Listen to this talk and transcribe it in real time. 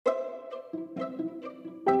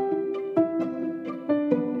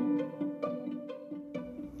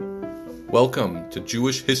Welcome to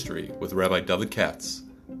Jewish History with Rabbi David Katz,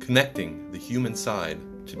 connecting the human side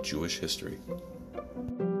to Jewish history.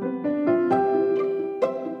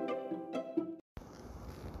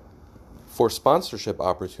 For sponsorship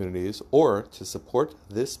opportunities or to support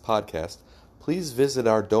this podcast, please visit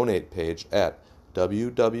our donate page at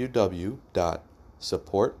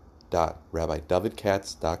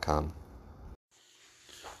www.support.rabbidavidkatz.com.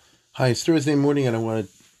 Hi, it's Thursday morning and I want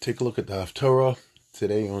to take a look at the Haftorah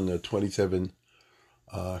today on the 27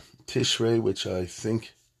 Tishrei, which I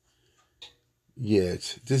think,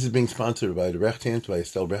 this is being sponsored by the Rechthand, by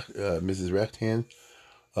Mrs. Rechthand,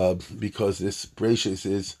 because this Bereshis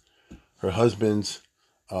is her husband's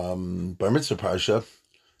Bar Mitzvah Parsha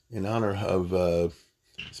in honor of a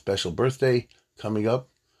special birthday coming up.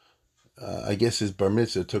 I guess his Bar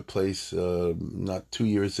Mitzvah took place not 2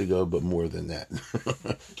 years ago, but more than that.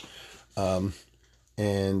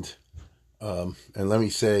 And let me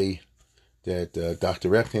say that Dr.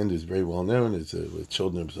 Rechthand is very well known as with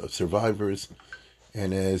children of survivors,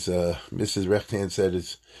 and as Mrs. Rechthand said,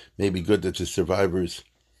 it's maybe good that the survivors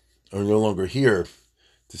are no longer here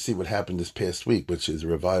to see what happened this past week, which is a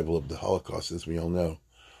revival of the Holocaust, as we all know.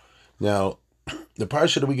 Now, the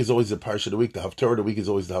Parsha of the week is always the Parsha of the week. The Haftorah of the week is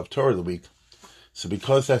always the Haftorah of the week. So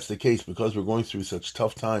because that's the case, because we're going through such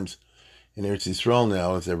tough times in Eretz Yisrael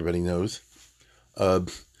now, as everybody knows,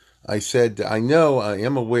 I said, I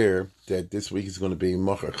am aware that this week is going to be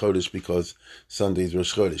Mocher Chodesh because Sunday is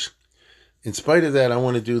Rosh Chodesh. In spite of that, I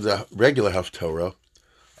want to do the regular Haftorah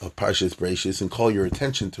of Parshas Bereshis and call your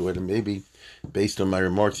attention to it, and maybe based on my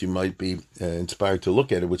remarks, you might be inspired to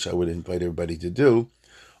look at it, which I would invite everybody to do,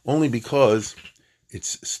 only because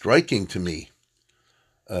it's striking to me,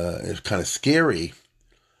 it's kind of scary,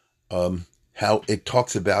 how it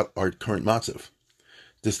talks about our current matzav.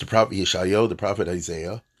 This is the prophet Yeshayahu, the prophet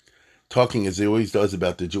Isaiah, talking as he always does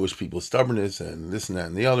about the Jewish people's stubbornness and this and that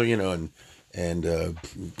and the other, and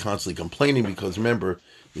constantly complaining because remember,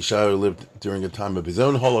 Yeshayahu lived during a time of his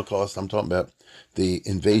own Holocaust. I'm talking about the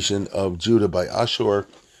invasion of Judah by Ashur,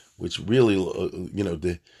 which really,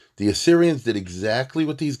 the Assyrians did exactly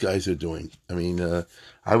what these guys are doing. I mean,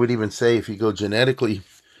 I would even say if you go genetically,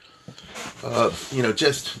 it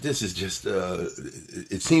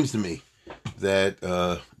seems to me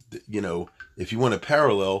that, if you want a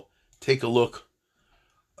parallel, take a look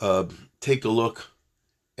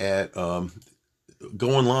at, go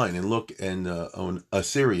online and look on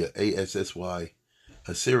Assyria, ASSY,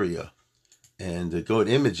 Assyria, and go at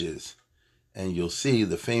images, and you'll see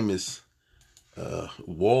the famous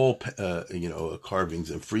wall, carvings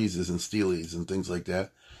and friezes and steles and things like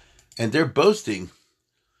that. And they're boasting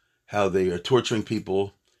how they are torturing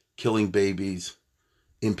people, killing babies,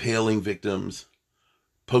 impaling victims,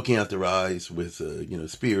 poking out their eyes with,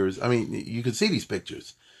 spears. I mean, you can see these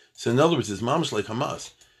pictures. So in other words, it's mamash like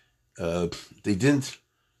Hamas. They didn't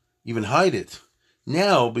even hide it.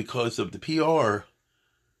 Now, because of the PR,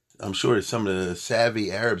 I'm sure some of the savvy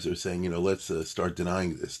Arabs are saying, let's start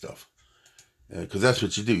denying this stuff. Because that's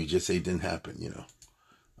what you do. You just say it didn't happen,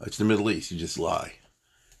 It's the Middle East. You just lie.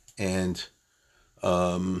 And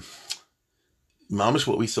mamash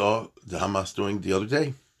what we saw the Hamas doing the other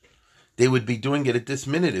day. They would be doing it at this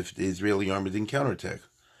minute if the Israeli army didn't counterattack.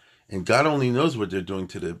 And God only knows what they're doing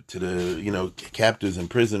to the captives and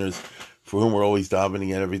prisoners for whom we're always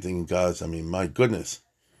davening and everything in Gaza. I mean, my goodness.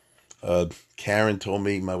 Karen told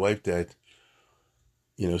me, my wife, that,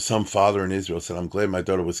 some father in Israel said, I'm glad my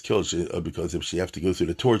daughter was killed because if she have to go through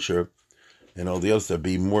the torture and all the other stuff, it'd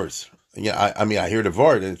be even worse. Yeah, I hear the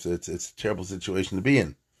Vard. It's a terrible situation to be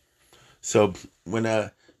in. So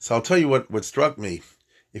so I'll tell you what struck me.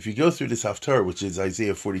 If you go through this Haftarah, which is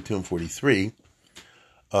Isaiah 42 and 43,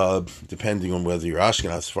 depending on whether you're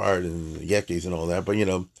Ashkenaz, Sfarad, and Yekes and all that, but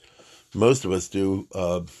most of us do,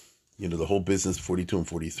 the whole business 42 and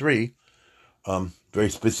 43, very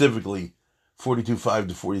specifically 42:5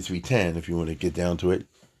 to 43:10, if you want to get down to it.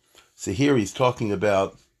 So here he's talking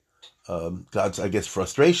about God's, I guess,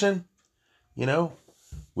 frustration,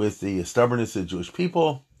 with the stubbornness of the Jewish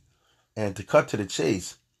people. And to cut to the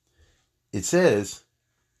chase, it says,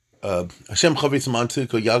 Hashem chavetz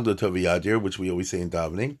mantziko yagdo tov yadir, which we always say in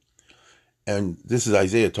davening. And this is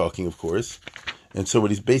Isaiah talking, of course. And so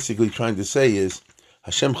what he's basically trying to say is,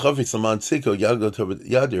 Hashem chavetz mantziko yagdo tov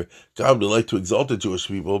yadir. God would like to exalt the Jewish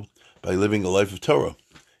people by living a life of Torah.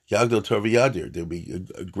 Yagdo tov yadir. They'll be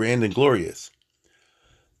grand and glorious.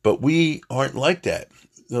 But we aren't like that.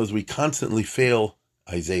 As we constantly fail,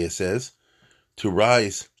 Isaiah says, to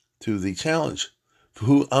rise to the challenge.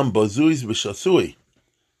 Who am bazuis b'shasui.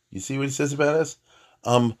 You see what he says about us?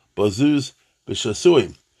 Bazuz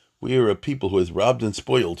b'shasui. We are a people who is robbed and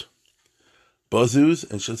spoiled. Bazuz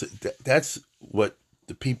and shasui. That's what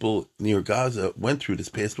the people near Gaza went through this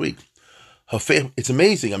past week. It's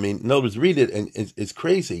amazing. I mean, in other words, read it, and it's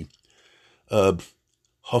crazy. Hafech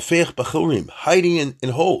bachurim, hiding in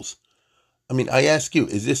holes. I mean, I ask you,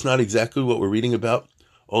 is this not exactly what we're reading about?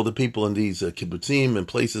 All the people in these kibbutzim and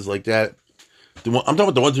places like that. I'm talking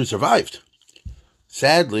about the ones who survived.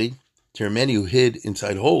 Sadly, there are many who hid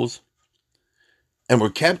inside holes and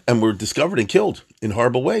were discovered and killed in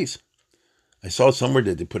horrible ways. I saw somewhere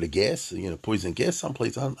that they put a gas, poison gas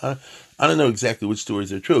someplace. I don't know exactly which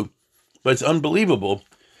stories are true, but it's unbelievable,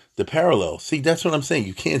 the parallel. See, that's what I'm saying.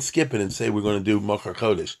 You can't skip it and say we're going to do Machar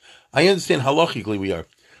Chodesh. I understand halachically we are,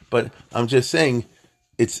 but I'm just saying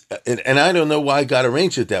and I don't know why God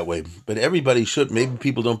arranged it that way, but everybody should. Maybe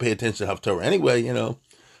people don't pay attention to Haftarah anyway,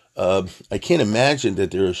 I can't imagine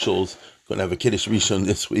that there are shuls going to have a Kiddush Rishon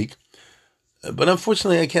this week. But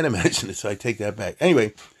unfortunately, I can't imagine it, so I take that back.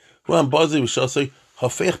 Anyway, so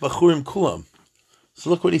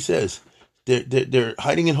look what he says. They're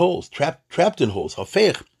hiding in holes, trapped in holes.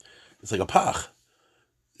 Hafech. It's like a pach.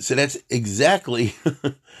 So that's exactly...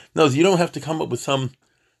 No, you don't have to come up with some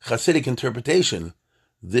Hasidic interpretation.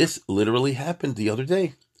 This literally happened the other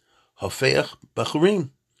day. Hafech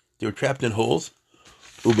bachurim. They were trapped in holes.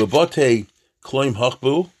 Ubabote kloim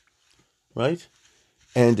hachbu. Right?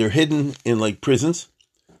 And they're hidden in like prisons.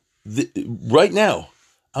 Right now,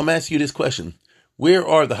 I'm asking you this question. Where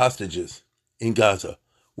are the hostages in Gaza?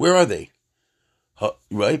 Where are they?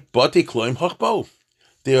 Right? Bate kloim hachbo.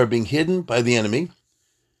 They are being hidden by the enemy.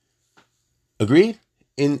 Agreed?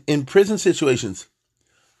 In prison situations.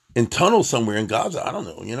 In tunnels somewhere in Gaza. I don't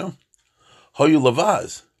know, Hoyu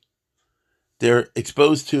lavaz. They're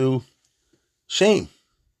exposed to shame.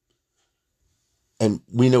 And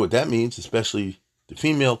we know what that means, especially the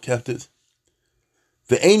female captives.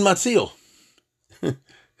 The Ein Matzil.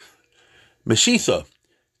 Meshisa.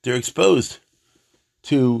 They're exposed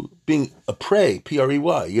to being a prey, Prey,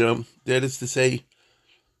 that is to say,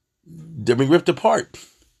 they're being ripped apart.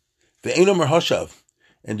 The Ein Omer Hashav.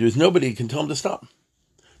 And there's nobody who can tell them to stop.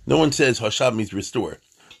 No one says Hashav means restore.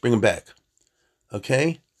 Bring them back.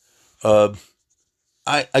 Okay? I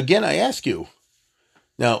ask you.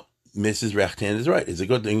 Now, Mrs. Rechtan is right. It's a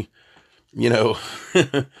good thing, let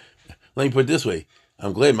me put it this way.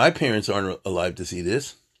 I'm glad my parents aren't alive to see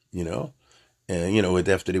this, and,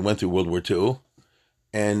 after they went through World War II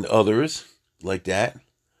and others like that.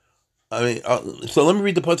 I mean, so let me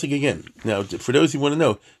read the pasuk again. Now, for those who want to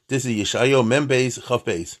know, this is Yeshayahu Membeis Chaf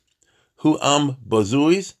Beis. Hu am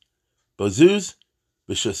bazuz,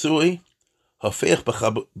 b'shasui, hafech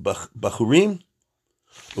bachurim,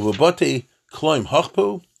 u'v'bate kloim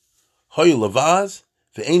hachpu, hoyu lavaz,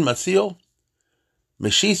 ve'ein matzil,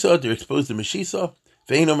 meshisa, they're exposed to meshisa,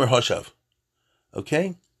 ve'ein omer hashav.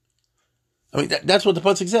 Okay? I mean, that's what the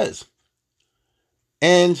pasuk says.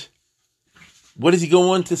 And what does he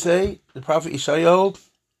go on to say? The prophet Yeshayahu?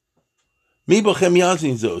 Mi bochem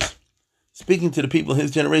yazin zos. Speaking to the people in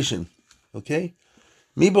his generation. Okay?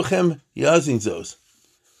 Mi bochem yazin zos.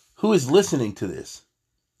 Who is listening to this?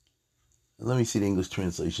 And let me see the English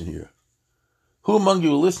translation here. Who among you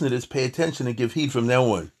will listen to this, pay attention, and give heed from now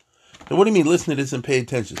on? Now, what do you mean listen to this and pay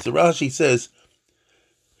attention? So Rashi says,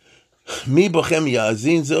 Mi bochem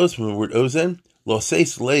yazin zos, from the word ozen, lo se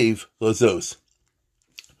slave lo zos.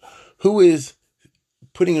 Who is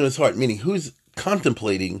putting in his heart, meaning who's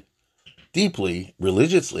contemplating deeply,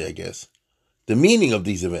 religiously, I guess, the meaning of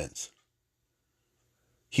these events?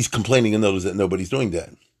 He's complaining and knows that nobody's doing that.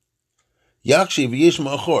 Yakshi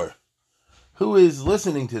v'yishma achor. Who is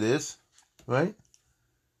listening to this, right?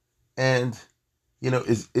 And,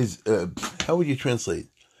 how would you translate?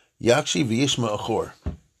 Yakshi v'yishma achor.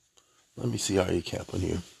 Let me see Aryeh Kaplan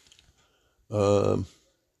here.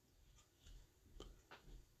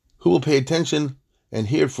 Who will pay attention and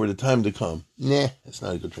hear for the time to come? Nah, that's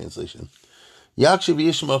not a good translation. Yakshiv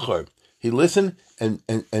Yishma Achar. He listened and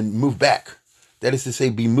moved back. That is to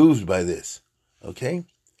say, be moved by this. Okay?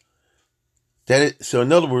 So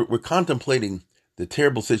in other words, we're contemplating the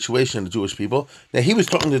terrible situation of the Jewish people. Now, he was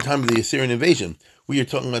talking at the time of the Assyrian invasion. We are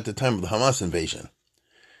talking about the time of the Hamas invasion.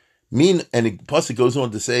 And the pasuk goes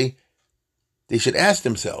on to say, they should ask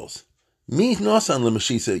themselves, Mi nosan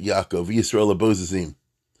lemashisa Yaakov Yisrael abozazim.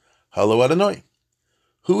 Halo Adonai.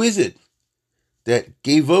 Who is it that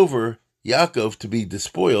gave over Yaakov to be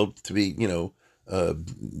despoiled, to be, how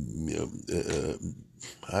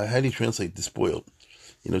do you translate despoiled?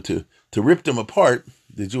 To rip them apart,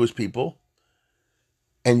 the Jewish people,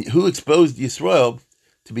 and who exposed Yisrael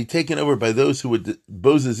to be taken over by those who would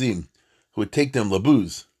bozazim, who would take them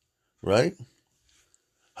labuz, right?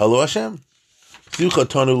 Halo Hashem,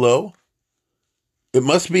 zuchatanu lo. It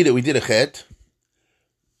must be that we did a chet,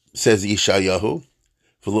 says Yeshayahu.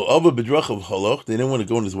 V'lo ava b'drachav haloch, they didn't want to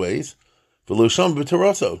go in his ways. V'lo sham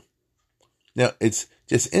b'taraso. Now, it's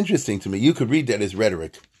just interesting to me. You could read that as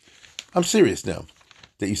rhetoric. I'm serious now.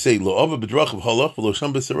 That you say, lo ava b'drachav haloch, v'lo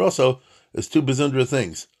sham b'taraso, is two bizundra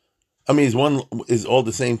things. I mean, one is all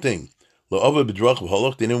the same thing. Lo ava b'drachav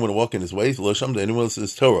haloch, they didn't want to walk in his ways. V'lo sham, they didn't want to listen to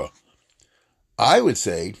his Torah. I would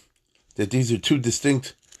say that these are two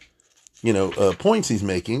distinct, points he's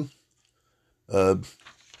making.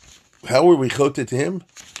 How were we choted to him?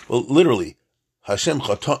 Well, literally, Hashem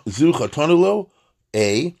zu chatanu lo,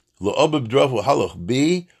 A, lo ava b'drachav haloch,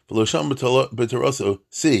 B, v'lo sham b'taraso,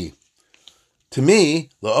 C. To me,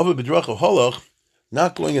 lo ava b'drachav haloch,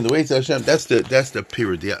 not going in the ways of Hashem, that's the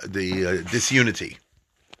period, the disunity,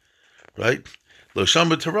 right? Lo sham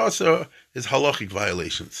b'taraso is halachic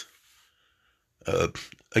violations.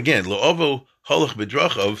 Again, lo ava halach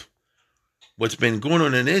b'drachav, what's been going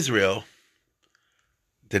on in Israel,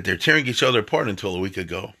 that they're tearing each other apart until a week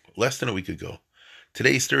ago, less than a week ago.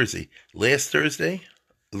 Today's Thursday. Last Thursday,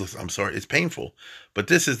 I'm sorry, it's painful, but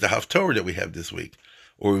this is the Haftorah that we have this week,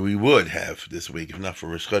 or we would have this week, if not for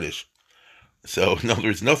Rosh Chodesh. So, in other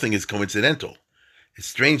words, nothing is coincidental. It's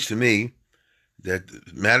strange to me that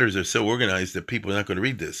matters are so organized that people are not going to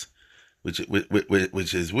read this, which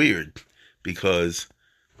is weird, because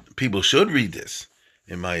people should read this,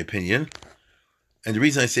 in my opinion. And the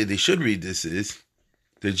reason I say they should read this is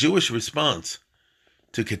the Jewish response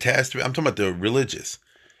to catastrophe. I'm talking about the religious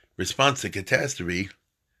response to catastrophe.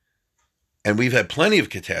 And we've had plenty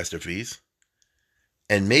of catastrophes.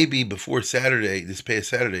 And maybe before Saturday, this past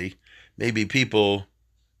Saturday, maybe people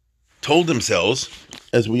told themselves,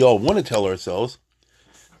 as we all want to tell ourselves,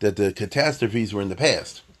 that the catastrophes were in the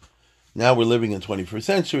past. Now we're living in the 21st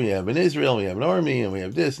century. We have an Israel, we have an army, and we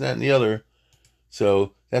have this, that, and the other.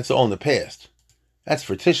 So that's all in the past. That's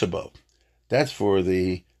for Tisha B'Av. That's for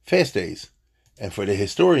the fast days and for the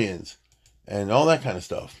historians and all that kind of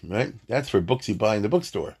stuff, right? That's for books you buy in the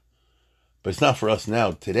bookstore. But it's not for us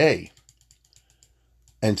now, today.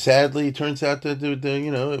 And sadly, it turns out that,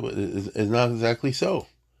 it's not exactly so.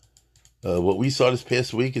 What we saw this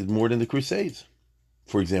past week is more than the Crusades,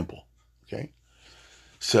 for example. Okay?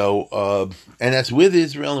 So, and that's with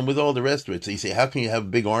Israel and with all the rest of it. So you say, how can you have a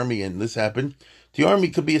big army and this happen? The army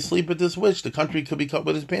could be asleep at the switch. The country could be cut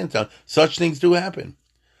with his pants down. Such things do happen.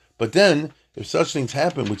 But then, if such things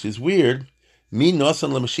happen, which is weird, mi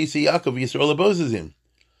nosan lemashisa Yaakov Yisrael abozazim.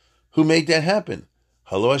 Who made that happen?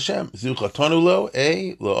 Halo Hashem. Zu chatanu lo,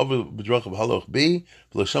 A, lo ava b'drachav haloch, B,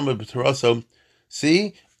 lo shama b'taraso,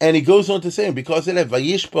 C. And he goes on to say, because of that,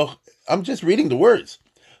 vayishbach, I'm just reading the words.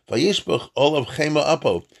 Vayishbach olav chema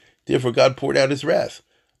apo. Therefore God poured out his wrath.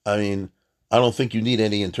 I mean, I don't think you need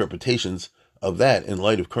any interpretations of that in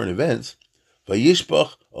light of current events.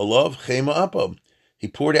 Vayishbach olav chema apo. He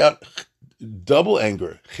poured out double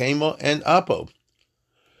anger, chema and apo.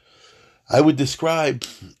 I would describe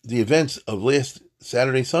the events of last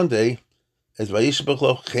Saturday, Sunday as vayishbach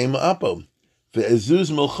olav chema apo,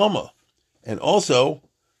 ve'ezuz milchama, and also,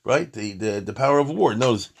 right, the power of war.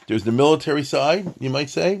 Notice there's the military side, you might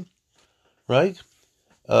say, right?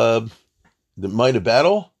 The might of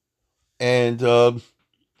battle, and then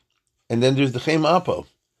there's the chema apo.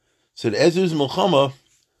 So the ezuz milchama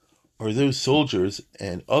are those soldiers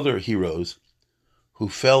and other heroes who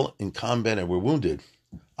fell in combat and were wounded.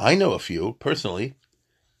 I know a few personally,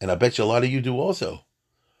 and I bet you a lot of you do also.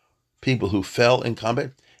 People who fell in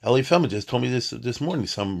combat. Eli Feldman just told me this morning.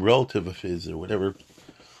 Some relative of his or whatever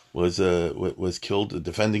was killed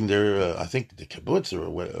defending their, I think, the kibbutz or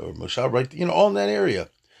Moshav, right? All in that area.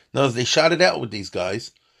 Now, they shot it out with these guys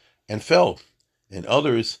and fell. And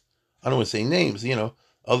others, I don't want to say names,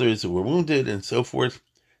 others who were wounded and so forth.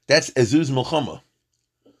 That's Ezuz Milchama.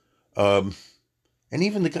 And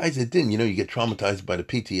even the guys that didn't, you get traumatized by the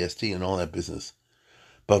PTSD and all that business.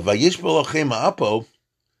 But Vayishbach Chema Apo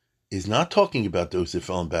is not talking about those that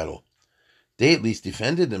fell in battle. They at least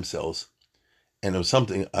defended themselves. And it was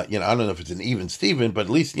something, I don't know if it's an even Steven, but at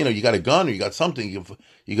least, you got a gun or you got something.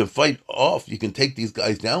 You can fight off. You can take these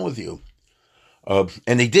guys down with you.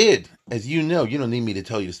 And they did. As you know, you don't need me to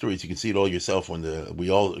tell you the stories. You can see it all yourself when we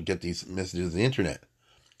all get these messages on the internet.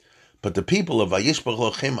 But the people of Vayishbach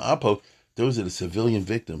Lochem Apo, those are the civilian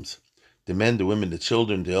victims. The men, the women, the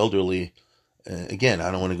children, the elderly. Again, I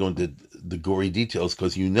don't want to go into the gory details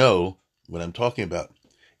because you know what I'm talking about.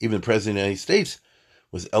 Even the President of the United States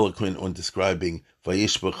was eloquent on describing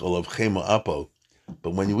Vayishbach Olav Chema Apo.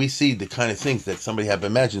 But when we see the kind of things that somebody have,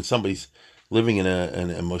 imagine somebody's living in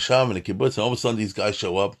a moshav, in a kibbutz, and all of a sudden these guys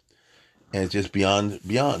show up, and it's just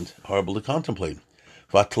beyond horrible to contemplate.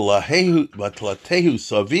 Vatlatehu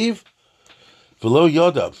saviv v'lo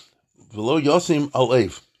yoda v'lo yosim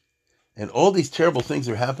alev. And all these terrible things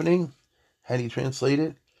are happening. How do you translate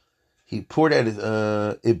it? He poured out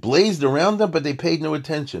it blazed around them, but they paid no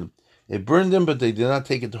attention. It burned them, but they did not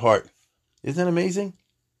take it to heart. Isn't that amazing?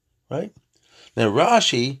 Right? Now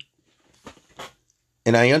Rashi,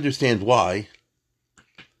 and I understand why,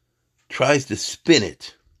 tries to spin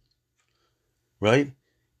it, right?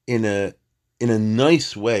 In a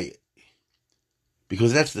nice way.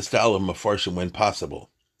 Because that's the style of Mefarshim when possible.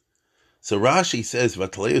 So Rashi says,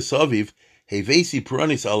 Vataleu Saviv, Hevesi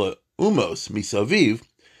Puranis ala Umos Misaviv,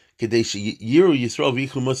 Kadesh Yiru Yisrael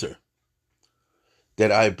Vichu Musar.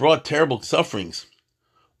 That I brought terrible sufferings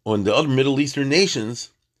on the other Middle Eastern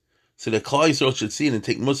nations so that Klal Yisrael should see it and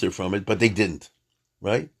take Musar from it, but they didn't.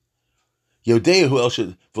 Right? Yodea who else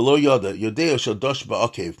should, V'lo Yoda, Yodea shall dosh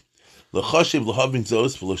ba'akev, L'chashiv l'havin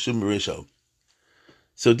zos v'loshum marisho.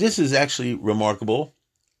 So this is actually remarkable.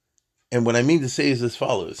 And what I mean to say is as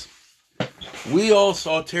follows. We all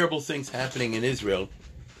saw terrible things happening in Israel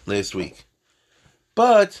last week.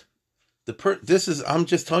 But I'm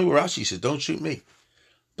just telling you what Rashi said, don't shoot me.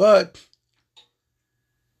 But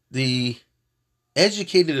the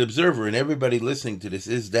educated observer and everybody listening to this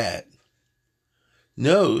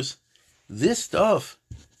knows this stuff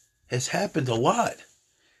has happened a lot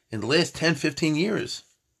in the last 10, 15 years.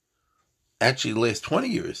 Actually, the last 20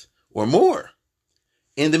 years or more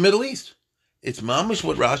in the Middle East. It's mamish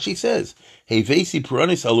what Rashi says. Hevesi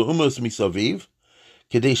puranis halu umos misaviv,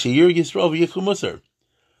 kedei sheyir Yisrael v'yichu musar.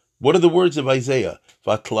 What are the words of Isaiah?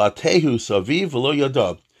 Vatlatehu saviv v'lo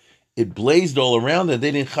yadav. It blazed all around and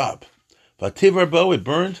they didn't chop. Vativar bo, it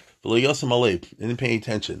burned, v'lo yosem alev. They didn't pay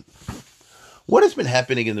attention. What has been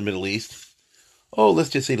happening in the Middle East? Oh, let's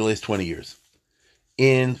just say the last 20 years.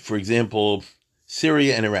 In, for example,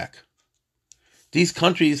 Syria and Iraq. These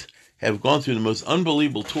countries have gone through the most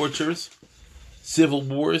unbelievable tortures, civil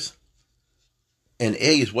wars, and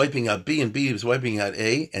A is wiping out B and B is wiping out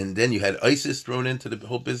A, and then you had ISIS thrown into the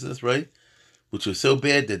whole business, right? Which was so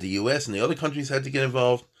bad that the U.S. and the other countries had to get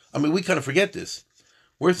involved. I mean, we kind of forget this.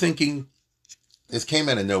 We're thinking this came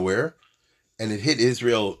out of nowhere, and it hit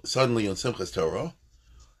Israel suddenly on Simchas Torah,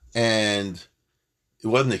 and it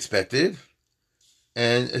wasn't expected,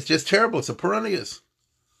 and it's just terrible. It's a perennius.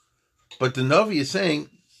 But the Navi is saying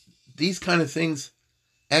these kind of things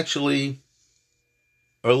actually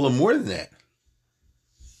are a little more than that.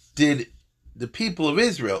 Did the people of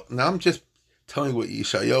Israel, now I'm just telling what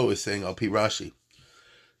Yeshayahu is saying, Al Pi Rashi.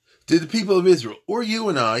 Did the people of Israel, or you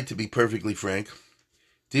and I, to be perfectly frank,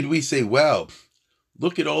 did we say, wow,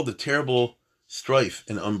 look at all the terrible strife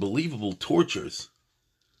and unbelievable tortures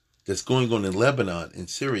that's going on in Lebanon, in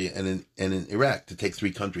Syria, and in Iraq, to take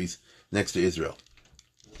three countries next to Israel?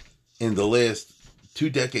 In the last 2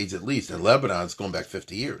 decades at least, and Lebanon, it's going back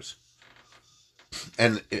 50 years.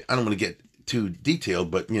 And I don't want to get too detailed,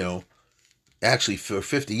 but, actually for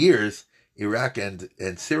 50 years, Iraq and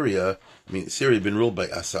Syria, Syria had been ruled by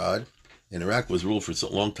Assad, and Iraq was ruled for a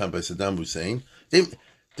long time by Saddam Hussein.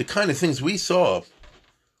 The kind of things we saw,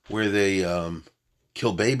 where they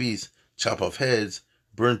kill babies, chop off heads,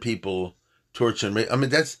 burn people, torture and rape,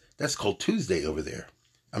 that's called Tuesday over there.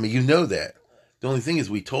 You know that. The only thing is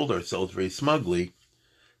we told ourselves very smugly,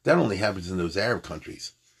 that only happens in those Arab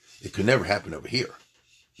countries. It could never happen over here.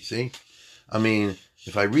 You see?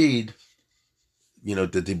 If I read,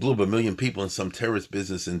 that they blew up 1 million people in some terrorist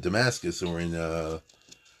business in Damascus or in,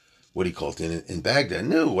 in Baghdad.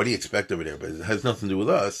 No, what do you expect over there? But it has nothing to do with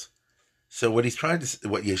us. So what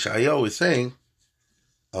what Yeshayahu is saying,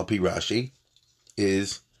 Al Pi Rashi,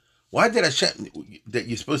 is, why did Hashem, that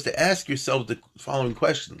you're supposed to ask yourself the following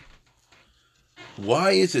question.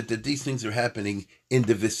 Why is it that these things are happening in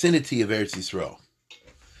the vicinity of Eretz Yisrael?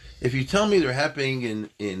 If you tell me they're happening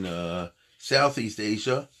in Southeast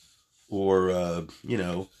Asia or,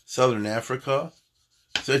 Southern Africa,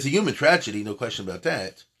 so it's a human tragedy, no question about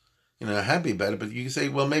that. I'm happy about it, but you can say,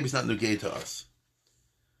 well, maybe it's not nugay to us.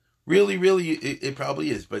 Really, it probably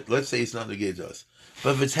is, but let's say it's not nugay to us.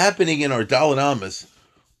 But if it's happening in our Dalet Amos,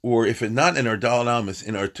 or if it's not in our Dalet Amos,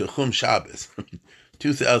 in our Tuchum Shabbos,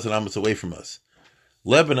 2,000 Amos away from us,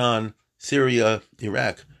 Lebanon, Syria,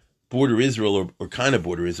 Iraq, border Israel, or kind of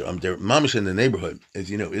border Israel. They're mamish in the neighborhood. As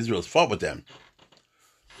you know, Israel's fought with them.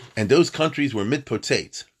 And those countries were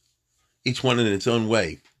mitpotates, each one in its own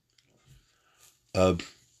way.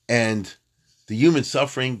 And the human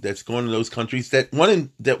suffering that's going in those countries, that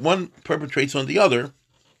one perpetrates on the other,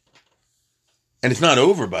 and it's not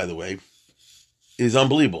over, by the way, is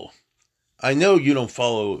unbelievable. I know you don't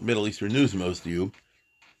follow Middle Eastern news, most of you,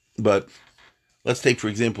 but let's take, for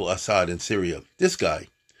example, Assad in Syria. This guy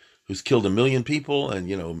who's killed 1 million people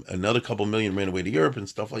and, another couple million ran away to Europe and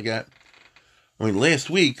stuff like that. I mean, last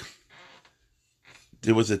week,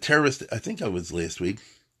 there was a terrorist, I think it was last week,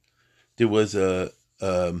 there was a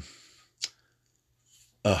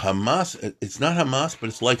Hamas, it's not Hamas, but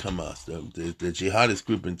it's like Hamas, the jihadist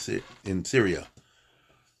group in Syria.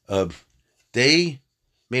 They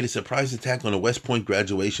made a surprise attack on a West Point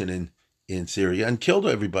graduation in Syria and killed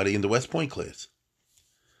everybody in the West Point class.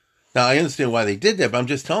 Now, I understand why they did that, but I'm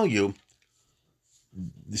just telling you,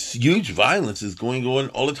 this huge violence is going on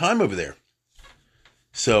all the time over there.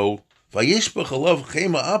 So, Vayishbach alav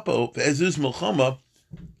chema apo ve'ezuz milchama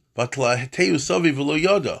v'tlaheteu savi v'lo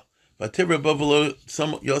yoda v'tivra ba v'lo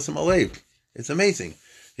yosem alev. It's amazing.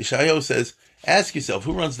 Yeshayahu says, ask yourself,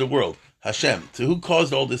 who runs the world? Hashem. So who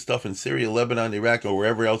caused all this stuff in Syria, Lebanon, Iraq, or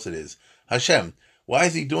wherever else it is? Hashem. Why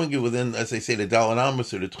is he doing it within, as they say, the Dalan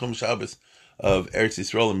Amos or the Tchum Shabbos of Eretz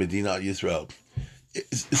Yisrael and Medina Yisrael?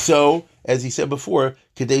 So, as he said before,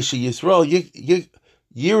 Kadesh Yisrael,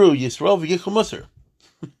 Yiru Yisrael v'yichum Musar.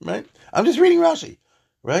 Right? I'm just reading Rashi.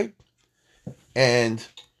 Right? And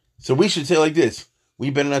so we should say like this,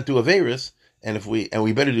 we better not do Averis, and we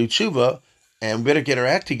better do Tshuva, and we better get our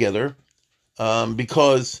act together,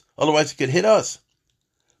 because otherwise it could hit us.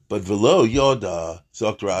 But v'lo yoda,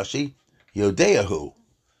 Zokt Rashi, yodeahu.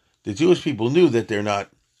 The Jewish people knew that they're not,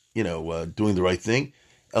 doing the right thing.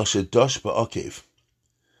 El shedosh ba'akev.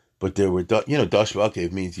 But there were, dash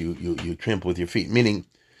ba'akev means you trample with your feet, meaning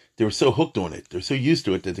they were so hooked on it, they're so used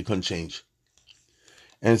to it that they couldn't change.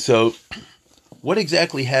 And so, what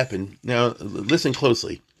exactly happened? Now, listen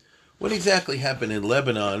closely. What exactly happened in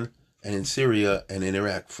Lebanon and in Syria and in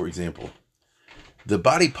Iraq, for example? The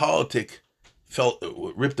body politic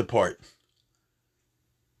ripped apart.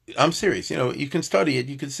 I'm serious. You can study it.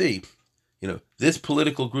 You can see, this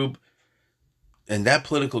political group and that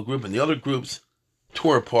political group and the other groups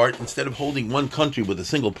tore apart. Instead of holding one country with a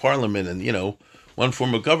single parliament and, one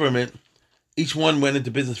form of government, each one went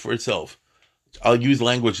into business for itself. I'll use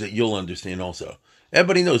language that you'll understand also.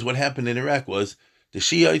 Everybody knows what happened in Iraq was the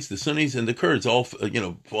Shiites, the Sunnis, and the Kurds all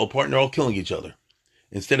fall apart and they're all killing each other.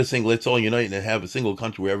 Instead of saying, let's all unite and have a single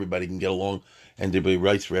country where everybody can get along and there'll be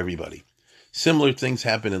rights for everybody. Similar things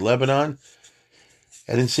happen in Lebanon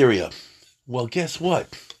and in Syria. Well, guess what?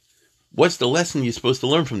 What's the lesson you're supposed to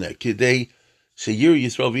learn from that?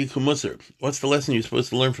 What's the lesson you're supposed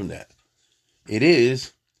to learn from that? It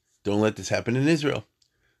is, don't let this happen in Israel.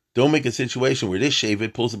 Don't make a situation where this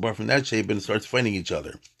Shevet pulls apart from that Shevet and starts fighting each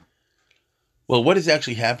other. Well, what has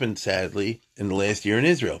actually happened, sadly, in the last year in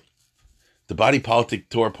Israel? The body politic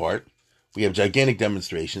tore apart. We have gigantic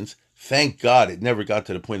demonstrations. Thank God it never got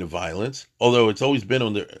to the point of violence, although it's always been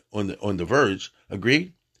on the verge.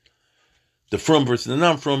 Agreed? The Frum versus the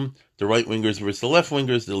non-Frum, the right-wingers versus the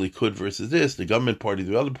left-wingers, the Likud versus this, the government party,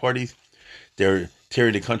 the other parties. They're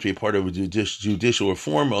tearing the country apart over judicial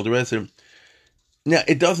reform, all the rest of it. Now,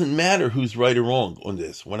 it doesn't matter who's right or wrong on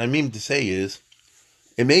this. What I mean to say is,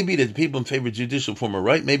 it may be that the people in favor of judicial reform are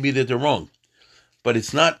right, maybe that they're wrong. But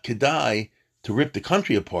it's not kedai to rip the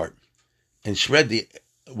country apart and shred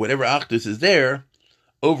whatever actus is there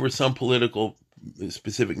over some political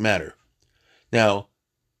specific matter. Now,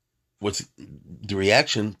 what's the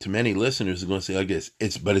reaction to many listeners is going to say like this,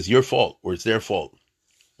 it's your fault or it's their fault.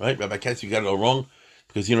 Right? Rabbi Katz, you got it all wrong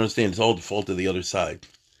because you don't understand it's all the fault of the other side.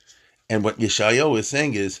 And what Yeshayahu is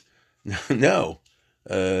saying is, no.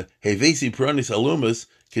 Hevesi Puranis Alumas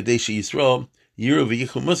Kadeshi Yisrael Yiru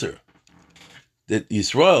v'yichum Musar. That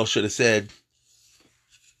Yisrael should have said,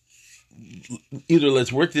 either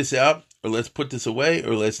let's work this out, or let's put this away,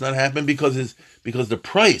 or let's not happen, because the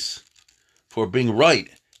price for being right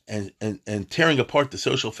and tearing apart the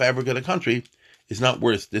social fabric of the country is not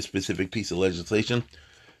worth this specific piece of legislation,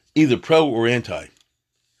 either pro or anti.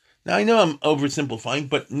 Now, I know I'm oversimplifying,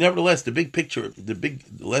 but nevertheless, the big picture, the big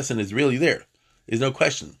lesson is really there. There's no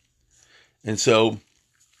question. And so,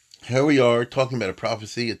 here we are talking about a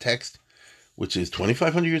prophecy, a text, which is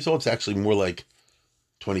 2,500 years old. It's actually more like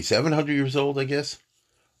 2,700 years old, I guess.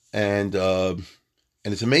 And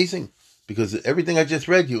it's amazing, because everything I just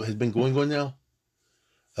read you has been going on now.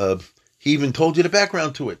 He even told you the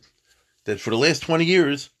background to it, that for the last 20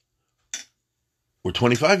 years, or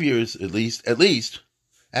 25 years at least,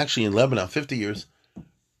 actually in Lebanon, 50 years,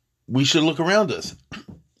 we should look around us.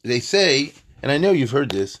 They say, and I know you've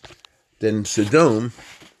heard this, that in Sodom,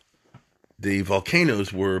 the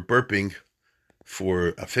volcanoes were burping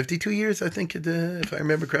for 52 years, I think, if I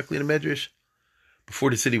remember correctly in the Medrash,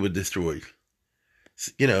 before the city was destroyed.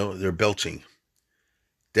 they're belching.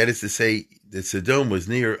 That is to say, that Sodom was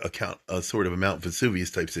near a sort of a Mount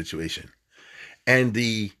Vesuvius type situation. And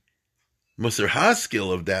the Musar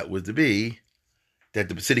Haskell of that was to be that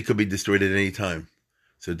the city could be destroyed at any time.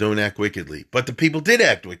 So don't act wickedly. But the people did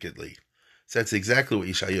act wickedly. So that's exactly what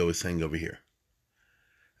Yeshayahu is saying over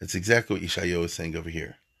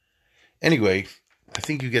here. Anyway, I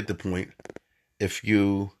think you get the point. If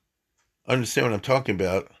you understand what I'm talking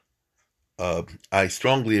about, I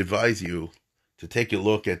strongly advise you to take a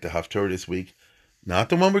look at the Haftarah this week. Not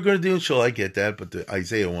the one we're going to do in Shul, I get that, but the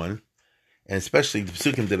Isaiah one. And especially the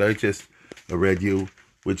Psukim that I just read you,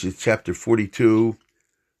 which is chapter 42,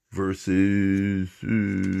 verses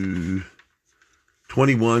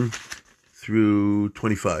 21 through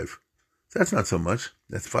 25. That's not so much.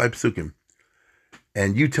 That's 5 Psukim.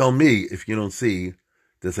 And you tell me if you don't see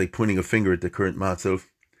that's like pointing a finger at the current matzah,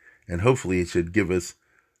 and hopefully it should give us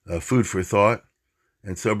food for thought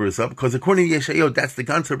and sober us up. Because according to Yeshayahu, that's the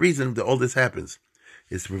ganze reason that all this happens,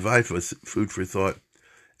 is to provide for us food for thought.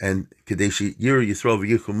 And Kadeshi Yir Yisrael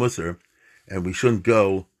v'Yichum Musar, and we shouldn't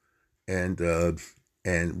go and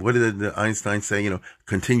what did the Einstein say?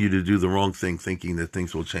 Continue to do the wrong thing, thinking that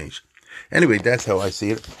things will change. Anyway, that's how I see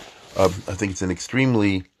it. I think it's an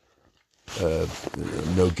extremely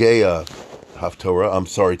Nogea Haftorah, I'm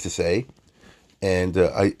sorry to say, and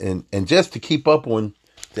just to keep up on,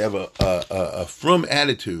 to have a from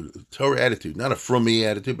attitude, Torah attitude, not a from me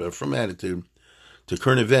attitude, but a from attitude to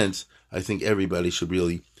current events. I think everybody should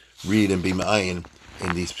really read and be ma'ayin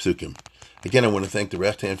in these psukim. Again, I want to thank the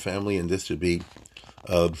Rechtan family, and this should be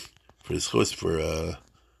for this chus for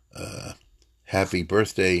happy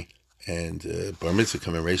birthday and bar mitzvah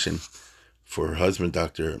commemoration for her husband,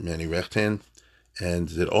 Dr. Manny Rechtan, and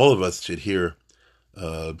that all of us should hear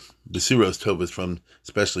Besuros Tovas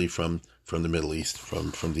especially from the Middle East,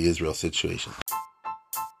 from the Israel situation.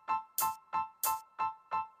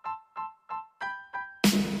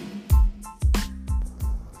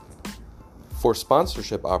 For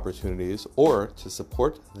sponsorship opportunities or to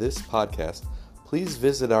support this podcast, please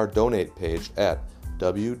visit our donate page at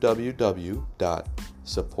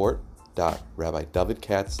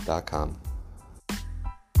www.support.rabbidavidkatz.com.